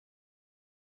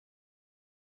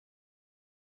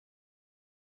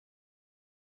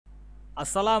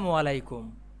Assalamu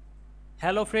Walaikum.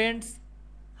 Hello friends,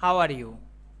 how are you?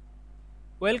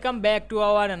 Welcome back to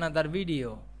our another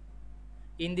video.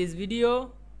 In this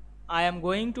video, I am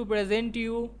going to present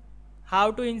you how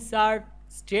to insert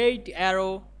straight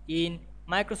arrow in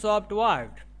Microsoft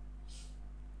Word.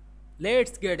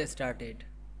 Let's get started.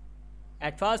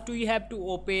 At first we have to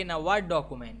open a Word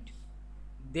document.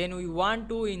 Then we want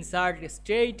to insert a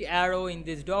straight arrow in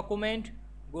this document.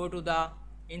 Go to the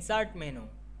insert menu.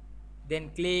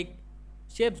 Then click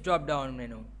shapes drop down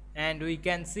menu and we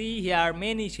can see here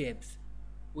many shapes.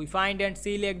 We find and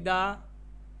select the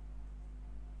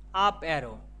up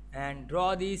arrow and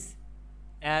draw this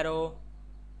arrow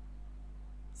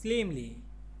slimly.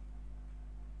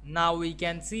 Now we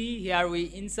can see here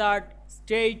we insert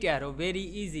straight arrow very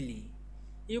easily.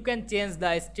 You can change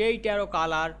the straight arrow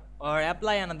color or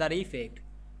apply another effect.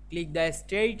 Click the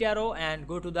straight arrow and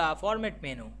go to the format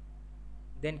menu.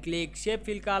 Then click shape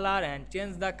fill color and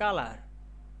change the color.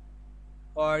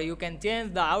 Or you can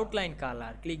change the outline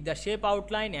color. Click the shape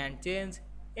outline and change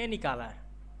any color.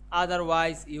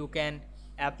 Otherwise you can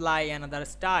apply another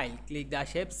style. Click the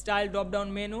shape style drop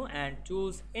down menu and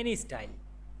choose any style.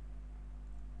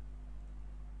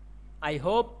 I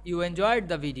hope you enjoyed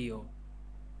the video.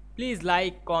 Please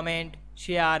like, comment,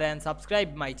 share and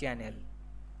subscribe my channel.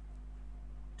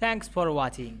 Thanks for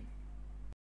watching.